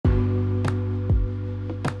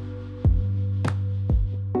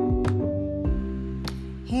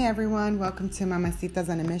Hey everyone, welcome to Mamacitas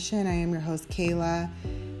on a Mission. I am your host, Kayla.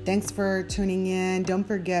 Thanks for tuning in. Don't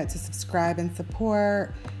forget to subscribe and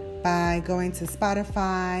support by going to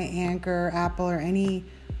Spotify, Anchor, Apple, or any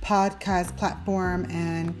podcast platform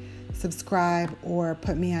and subscribe or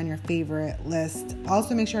put me on your favorite list.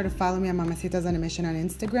 Also, make sure to follow me on Mamacitas on a Mission on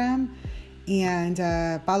Instagram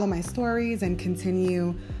and follow my stories and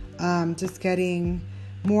continue just getting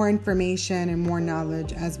more information and more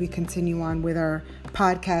knowledge as we continue on with our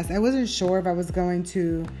podcast. I wasn't sure if I was going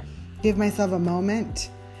to give myself a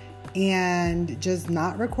moment and just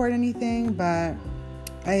not record anything, but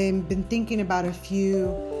I've been thinking about a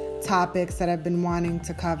few topics that I've been wanting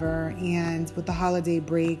to cover, and with the holiday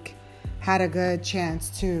break, had a good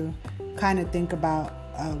chance to kind of think about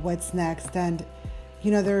what's next. And,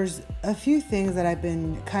 there's a few things that I've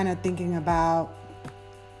been kind of thinking about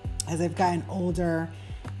as I've gotten older.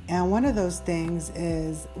 And one of those things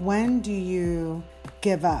is, when do you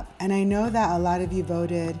give up? And I know that a lot of you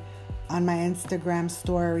voted on my Instagram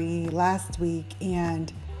story last week,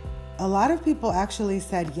 and a lot of people actually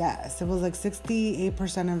said yes. It was like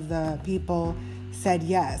 68% of the people said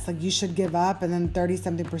yes, like you should give up, and then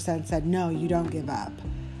 30-something% said no, you don't give up.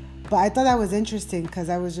 But I thought that was interesting because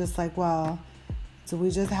I was just like, well, do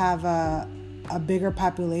we just have a bigger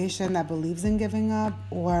population that believes in giving up,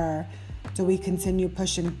 or do we continue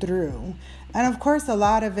pushing through? And of course, a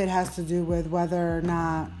lot of it has to do with whether or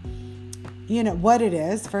not, what it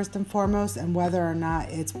is, first and foremost, and whether or not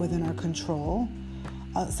it's within our control.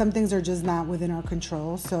 Some things are just not within our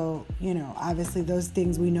control. So, obviously those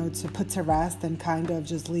things we know to put to rest and kind of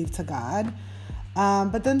just leave to God.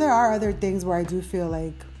 But then there are other things where I do feel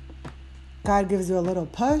like God gives you a little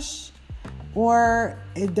push, or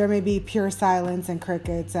there may be pure silence and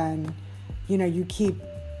crickets, and, you keep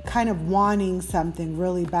kind of wanting something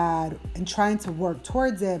really bad and trying to work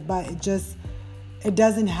towards it, but it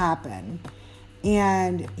doesn't happen.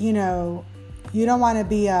 And, you don't want to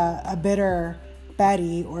be a bitter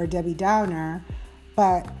Betty or Debbie Downer,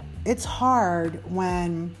 but it's hard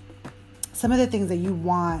when some of the things that you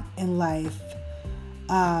want in life,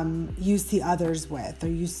 you see others with, or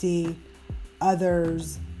you see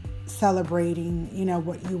others celebrating,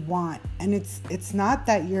 what you want. And it's not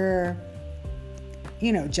that you're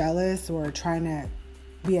jealous or trying to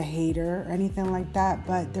be a hater or anything like that.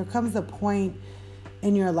 But there comes a point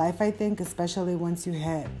in your life, I think, especially once you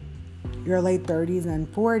hit your late 30s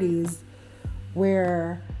and 40s,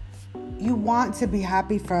 where you want to be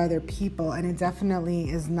happy for other people. And it definitely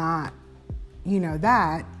is not,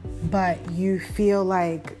 that, but you feel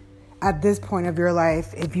like at this point of your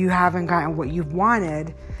life, if you haven't gotten what you've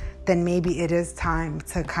wanted, then maybe it is time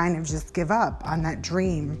to kind of just give up on that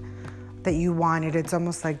dream that you wanted. It's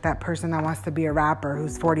almost like that person that wants to be a rapper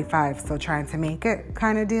who's 45 still trying to make it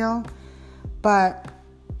kind of deal. But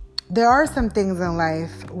there are some things in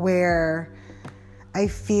life where I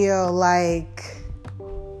feel like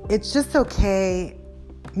it's just okay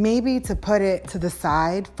maybe to put it to the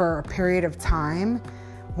side for a period of time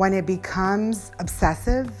when it becomes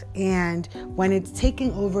obsessive and when it's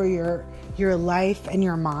taking over your life and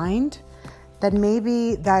your mind. Then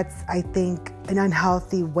maybe that's, I think, an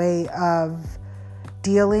unhealthy way of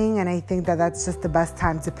dealing. And I think that that's just the best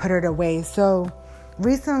time to put it away. So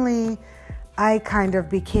recently, I kind of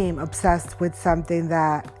became obsessed with something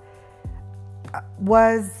that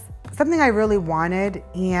was something I really wanted.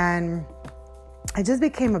 And I just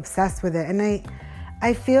became obsessed with it. And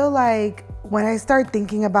I feel like when I start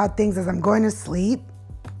thinking about things as I'm going to sleep,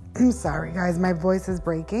 I'm sorry, guys, my voice is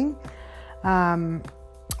breaking.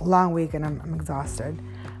 Long week and I'm exhausted.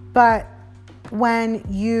 But when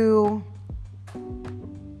you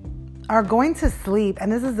are going to sleep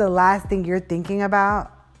and this is the last thing you're thinking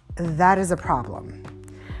about, that is a problem,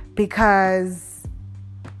 because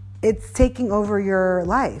it's taking over your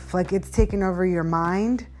life. Like, it's taking over your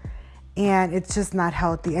mind, and it's just not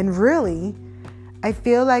healthy. And really, I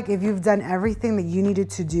feel like if you've done everything that you needed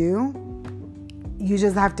to do, you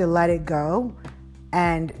just have to let it go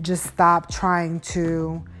and just stop trying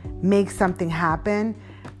to make something happen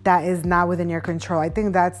that is not within your control. I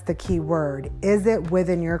think that's the key word. Is it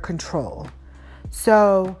within your control?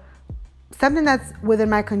 So something that's within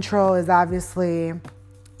my control is obviously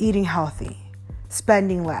eating healthy,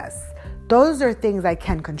 spending less. Those are things I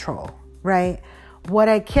can control, right? What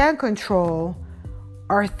I can't control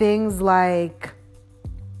are things like,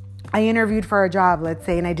 I interviewed for a job, let's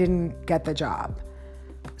say, and I didn't get the job.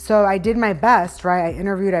 So I did my best, right? I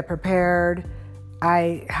interviewed, I prepared,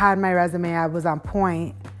 I had my resume, I was on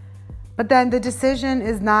point. But then the decision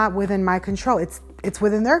is not within my control. It's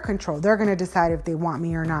within their control. They're going to decide if they want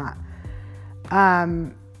me or not.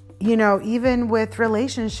 even with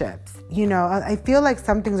relationships, I feel like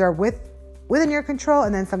some things are within your control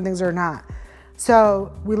and then some things are not.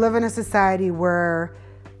 So we live in a society where,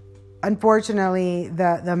 unfortunately,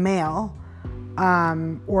 the male,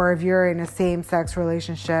 or if you're in a same-sex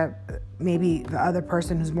relationship, maybe the other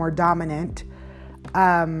person who's more dominant,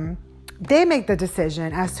 they make the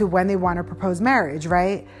decision as to when they want to propose marriage,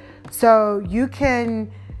 right? So you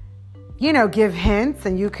can, give hints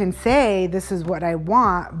and you can say, this is what I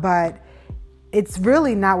want, but it's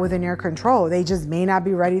really not within your control. They just may not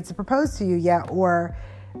be ready to propose to you yet, or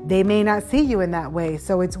they may not see you in that way.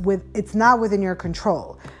 So it's not within your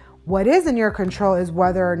control. What is in your control is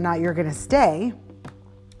whether or not you're going to stay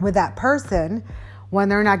with that person when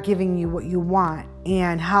they're not giving you what you want,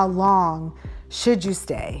 and how long should you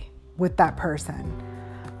stay with that person.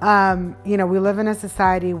 We live in a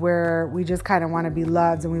society where we just kind of want to be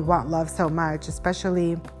loved, and we want love so much,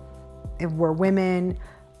 especially if we're women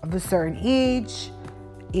of a certain age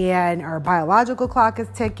and our biological clock is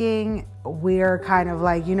ticking. We're kind of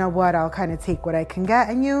like, I'll kind of take what I can get.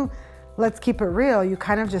 And let's keep it real, you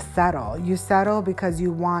kind of just settle. You settle because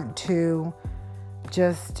you want to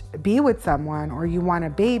just be with someone, or you want a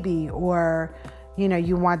baby, or,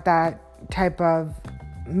 you want that type of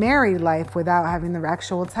married life without having the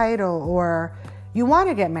actual title, or you want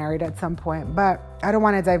to get married at some point. But I don't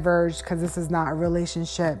want to diverge because this is not a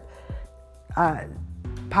relationship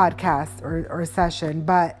podcast or session.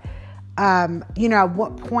 But, at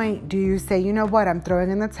what point do you say, I'm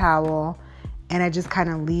throwing in the towel, and I just kind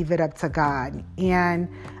of leave it up to God? And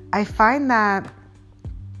I find that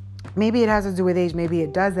maybe it has to do with age, maybe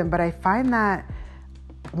it doesn't, but I find that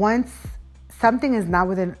once something is not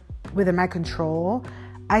within my control,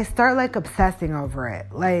 I start like obsessing over it.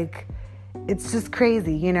 Like, it's just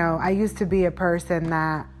crazy. I used to be a person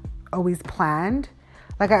that always planned.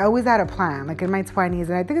 Like, I always had a plan, like in my 20s.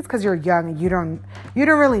 And I think it's because you're young and you don't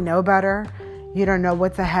really know better. You don't know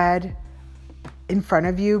what's ahead in front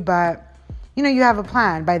of you. But, you have a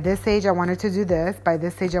plan. By this age, I wanted to do this. By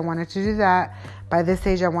this age, I wanted to do that. By this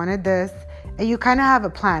age, I wanted this. And you kind of have a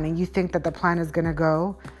plan, and you think that the plan is going to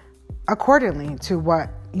go accordingly to what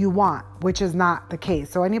you want, which is not the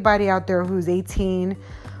case. So anybody out there who's 18,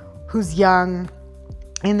 who's young,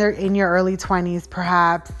 in your early 20s,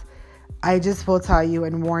 perhaps, I just will tell you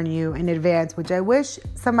and warn you in advance, which I wish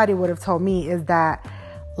somebody would have told me, is that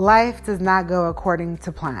life does not go according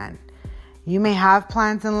to plan. You may have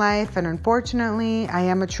plans in life, and unfortunately, I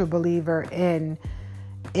am a true believer in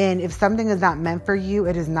if something is not meant for you,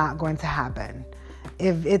 it is not going to happen.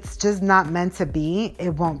 If it's just not meant to be,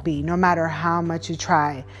 it won't be, no matter how much you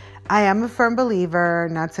try. I am a firm believer,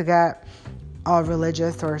 not to get all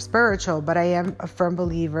religious or spiritual, but I am a firm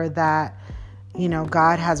believer that,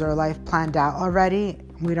 God has our life planned out already.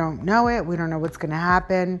 We don't know it. We don't know what's going to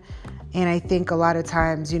happen. And I think a lot of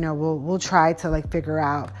times, we'll try to figure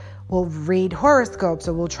out, we'll read horoscopes,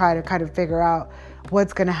 or we'll try to kind of figure out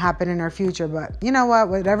what's going to happen in our future. But you know what?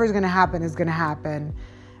 Whatever's going to happen is going to happen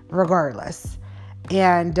regardless.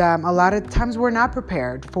 And a lot of times we're not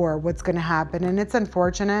prepared for what's going to happen. And it's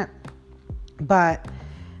unfortunate. But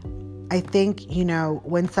I think,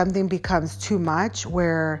 when something becomes too much,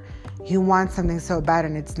 where you want something so bad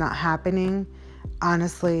and it's not happening,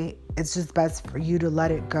 honestly, it's just best for you to let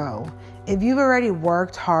it go. If you've already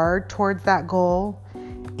worked hard towards that goal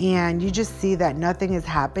and you just see that nothing is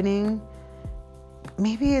happening,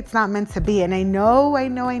 maybe it's not meant to be. And I know, we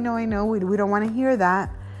don't want to hear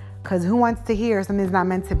that, because who wants to hear something's not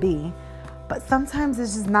meant to be? But sometimes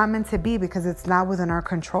it's just not meant to be because it's not within our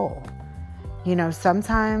control.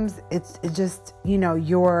 Sometimes it's just,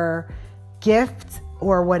 your gift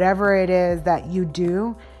or whatever it is that you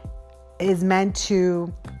do is meant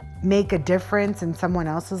to make a difference in someone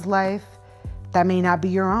else's life that may not be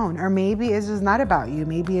your own. Or maybe it's just not about you.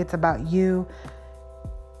 Maybe it's about you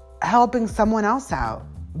helping someone else out.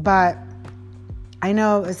 But I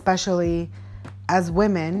know, especially as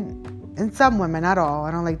women, and some women, not all,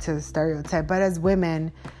 I don't like to stereotype, but as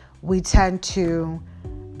women, we tend to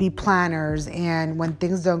be planners. And when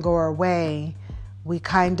things don't go our way, we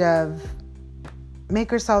kind of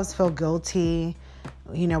make ourselves feel guilty.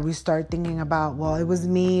 We start thinking about, well, it was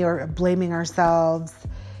me, or blaming ourselves.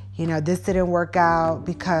 This didn't work out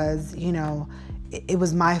because, it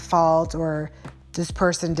was my fault, or this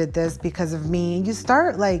person did this because of me. You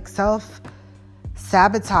start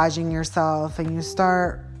self-sabotaging yourself, and you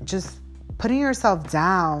start just putting yourself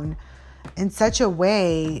down in such a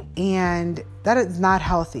way, and that is not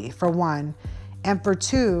healthy, for one. And for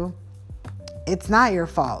two, it's not your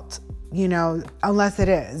fault, unless it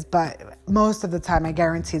is. But most of the time, I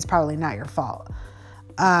guarantee it's probably not your fault.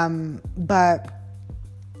 But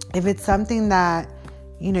if it's something that,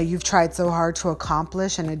 you've tried so hard to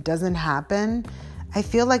accomplish and it doesn't happen, I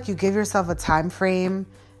feel like you give yourself a time frame,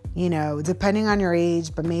 depending on your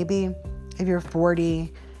age, but maybe if you're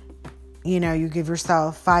 40, you give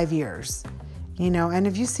yourself 5 years, and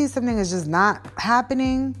if you see something is just not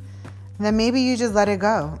happening, then maybe you just let it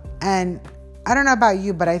go. And I don't know about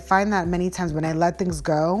you, but I find that many times when I let things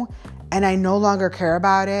go and I no longer care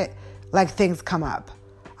about it, like things come up,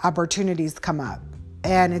 opportunities come up.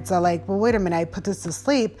 And it's like, well, wait a minute, I put this to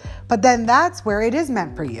sleep. But then that's where it is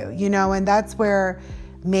meant for you, and that's where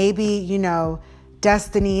maybe,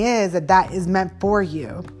 destiny is that is meant for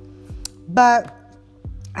you. But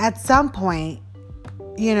at some point,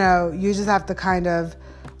 you just have to kind of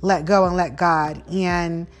let go and let God.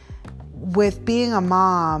 And with being a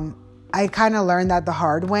mom, I kind of learned that the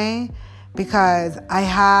hard way, because I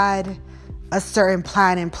had a certain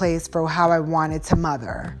plan in place for how I wanted to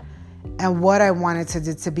mother and what I wanted to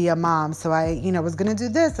do to be a mom. So I, was going to do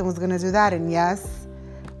this and was going to do that. And yes,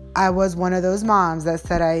 I was one of those moms that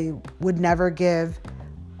said I would never give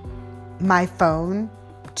my phone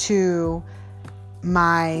to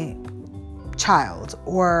my child,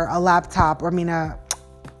 or a laptop, a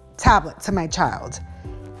tablet to my child.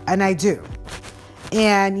 And I do.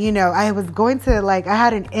 And, I was going to I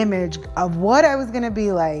had an image of what I was going to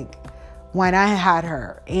be like when I had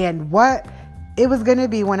her and what it was going to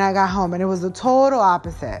be when I got home. And it was the total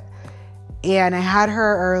opposite. And I had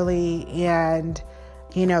her early and,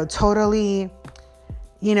 totally,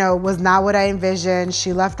 was not what I envisioned.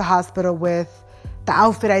 She left the hospital with the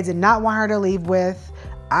outfit I did not want her to leave with.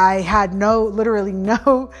 I had literally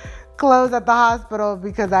no clothes at the hospital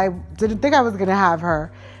because I didn't think I was going to have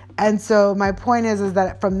her. And so my point is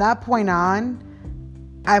that from that point on,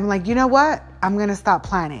 I'm like, you know what? I'm going to stop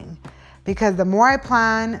planning, because the more I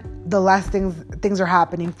plan, the less things are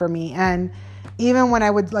happening for me. And even when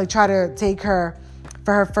I would try to take her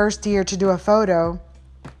for her first year to do a photo,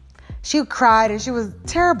 she cried and she was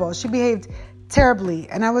terrible. She behaved terribly.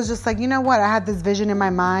 And I was just like, you know what? I had this vision in my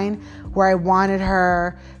mind where I wanted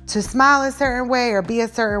her to smile a certain way or be a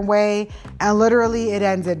certain way. And literally it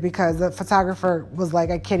ended because the photographer was like,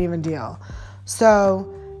 I can't even deal.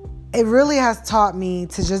 So it really has taught me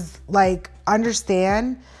to just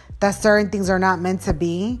understand that certain things are not meant to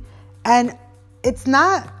be. And it's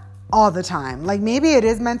not all the time. Maybe it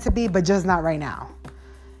is meant to be, but just not right now.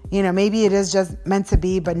 Maybe it is just meant to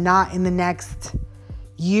be, but not in the next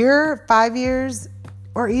year, 5 years,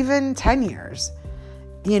 or even 10 years,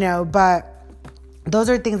 but those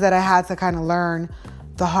are things that I had to kind of learn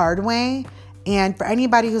the hard way. And for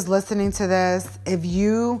anybody who's listening to this, if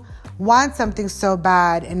you want something so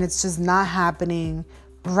bad and it's just not happening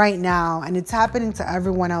right now and it's happening to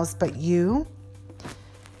everyone else but you,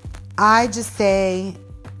 I just say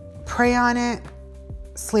pray on it,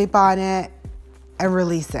 sleep on it, and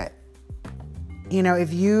release it.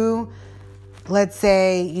 If you, let's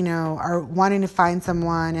say, are wanting to find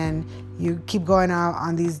someone and you keep going out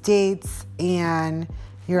on these dates and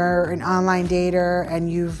you're an online dater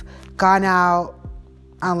and you've gone out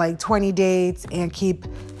on 20 dates and keep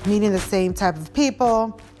meeting the same type of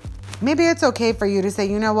people, maybe it's okay for you to say,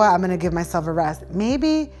 you know what, I'm going to give myself a rest.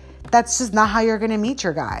 Maybe that's just not how you're going to meet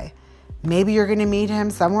your guy. Maybe you're going to meet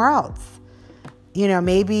him somewhere else.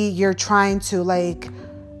 Maybe you're trying to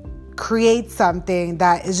create something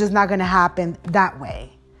that is just not going to happen that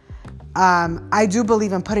way. I do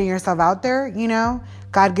believe in putting yourself out there,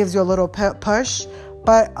 God gives you a little push,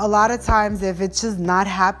 but a lot of times if it's just not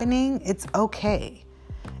happening, it's okay.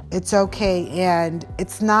 It's okay. And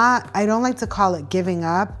it's not, I don't like to call it giving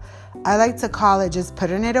up. I like to call it just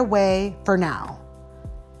putting it away for now.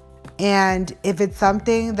 And if it's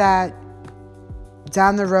something that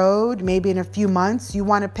down the road, maybe in a few months, you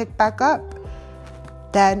want to pick back up,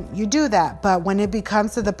 then you do that. But when it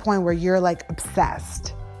becomes to the point where you're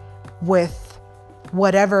obsessed with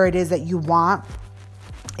whatever it is that you want,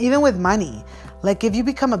 even with money, if you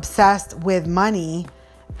become obsessed with money,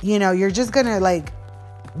 you're just going to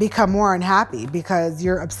become more unhappy because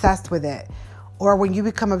you're obsessed with it. Or when you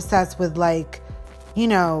become obsessed with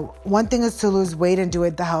one thing is to lose weight and do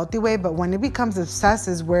it the healthy way. But when it becomes obsessed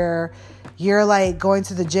is where you're going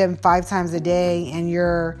to the gym 5 times a day and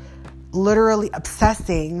you're literally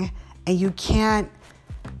obsessing and you can't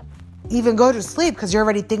even go to sleep because you're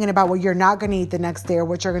already thinking about what you're not going to eat the next day or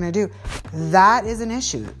what you're going to do. That is an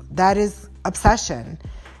issue. That is obsession.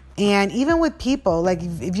 And even with people,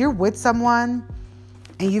 if you're with someone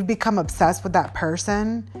and you've become obsessed with that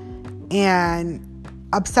person, and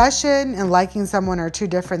obsession and liking someone are two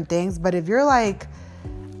different things. But if you're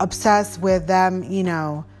obsessed with them,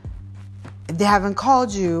 they haven't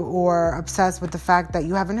called you, or obsessed with the fact that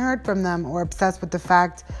you haven't heard from them, or obsessed with the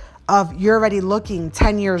fact of you're already looking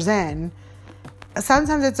 10 years in,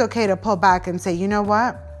 sometimes it's okay to pull back and say, you know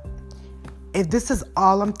what? If this is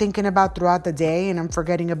all I'm thinking about throughout the day and I'm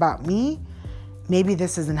forgetting about me, maybe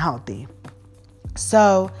this isn't healthy.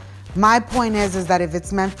 So my point is that if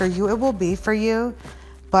it's meant for you, it will be for you.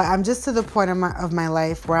 But I'm just to the point of my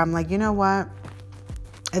life where I'm like, you know what?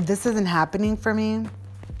 If this isn't happening for me,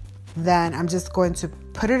 then I'm just going to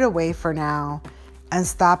put it away for now and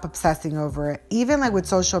stop obsessing over it. Even like with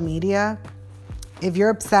social media, if you're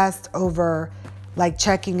obsessed over like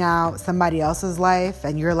checking out somebody else's life,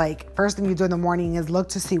 and you're like, first thing you do in the morning is look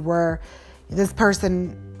to see where this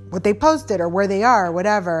person, what they posted or where they are or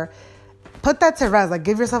whatever, put that to rest. Like,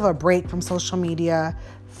 give yourself a break from social media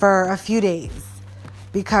for a few days,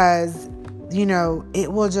 because, you know,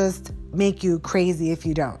 it will just make you crazy if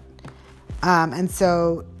you don't. And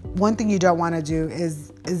so one thing you don't want to do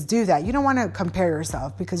is do that. You don't want to compare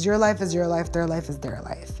yourself, because your life is your life, their life is their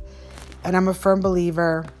life. And I'm a firm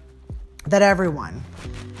believer that everyone,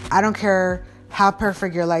 I don't care how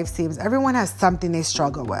perfect your life seems, everyone has something they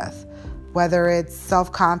struggle with, whether it's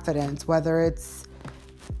self-confidence, whether it's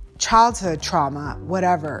childhood trauma,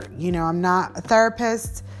 whatever. You know, I'm not a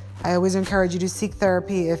therapist. I always encourage you to seek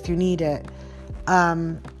therapy if you need it.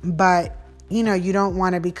 But, you know, you don't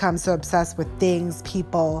want to become so obsessed with things,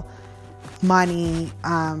 people, money,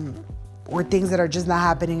 or things that are just not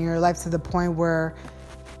happening in your life to the point where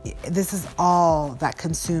this is all that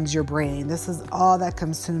consumes your brain. This is all that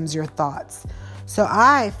consumes your thoughts. So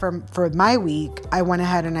for my week, I went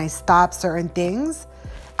ahead and I stopped certain things.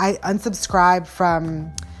 I unsubscribed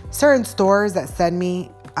from certain stores that send me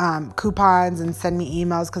coupons and send me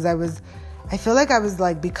emails, because I feel like I was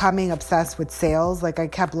like becoming obsessed with sales. Like, I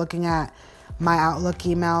kept looking at my Outlook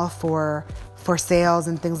email for sales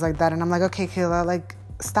and things like that. And I'm like, okay, Kayla, like,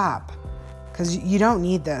 stop. Because you don't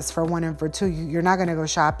need this, for one, and for two, you're not going to go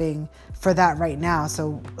shopping for that right now.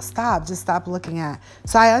 So just stop looking at.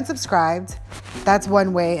 So I unsubscribed. That's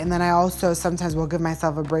one way. And then I also sometimes will give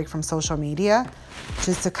myself a break from social media,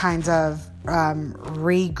 just to kind of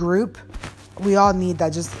regroup. We all need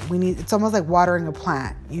that. It's almost like watering a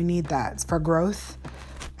plant. You need that. It's for growth.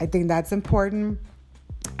 I think that's important.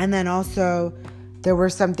 And then also, there were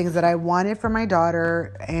some things that I wanted for my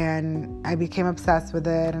daughter, and I became obsessed with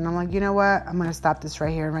it. And I'm like, you know what? I'm going to stop this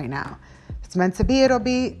right here and right now. If it's meant to be, it'll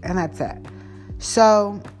be, and that's it.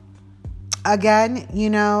 So again,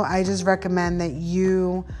 you know, I just recommend that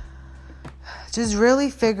you just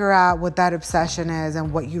really figure out what that obsession is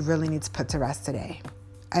and what you really need to put to rest today,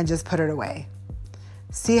 and just put it away.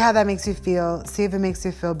 See how that makes you feel. See if it makes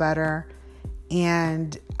you feel better.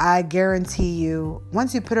 And I guarantee you,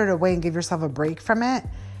 once you put it away and give yourself a break from it,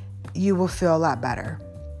 you will feel a lot better.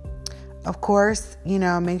 Of course, you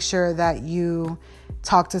know, make sure that you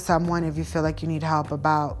talk to someone if you feel like you need help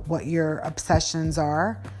about what your obsessions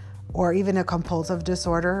are, or even a compulsive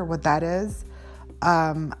disorder, what that is.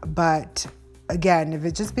 But again, if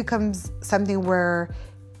it just becomes something where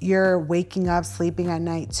you're waking up, sleeping at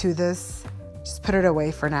night to this, just put it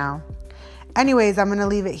away for now. Anyways, I'm going to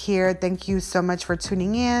leave it here. Thank you so much for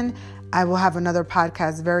tuning in. I will have another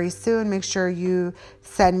podcast very soon. Make sure you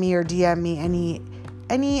send me or DM me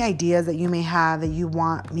any ideas that you may have that you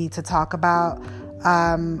want me to talk about.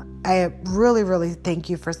 I really, really thank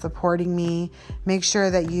you for supporting me. Make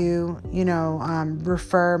sure that you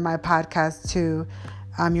refer my podcast to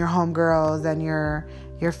your homegirls and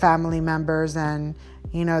your family members, and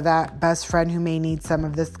that best friend who may need some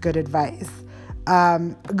of this good advice.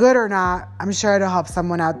 Good or not, I'm sure it'll help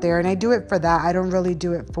someone out there. And I do it for that. I don't really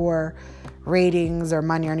do it for ratings or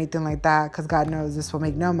money or anything like that, because God knows this will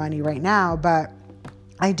make no money right now. But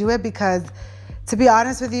I do it because, to be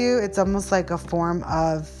honest with you, it's almost like a form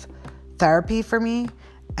of therapy for me.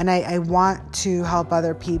 And I want to help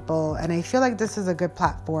other people. And I feel like this is a good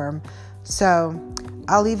platform. So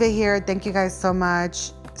I'll leave it here. Thank you guys so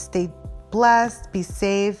much. Stay blessed. Be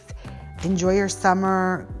safe. Enjoy your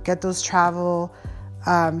summer. Get those travel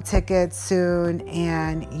tickets soon.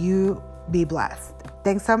 And you be blessed.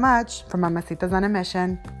 Thanks so much. From Mamacitas on a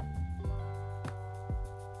Mission.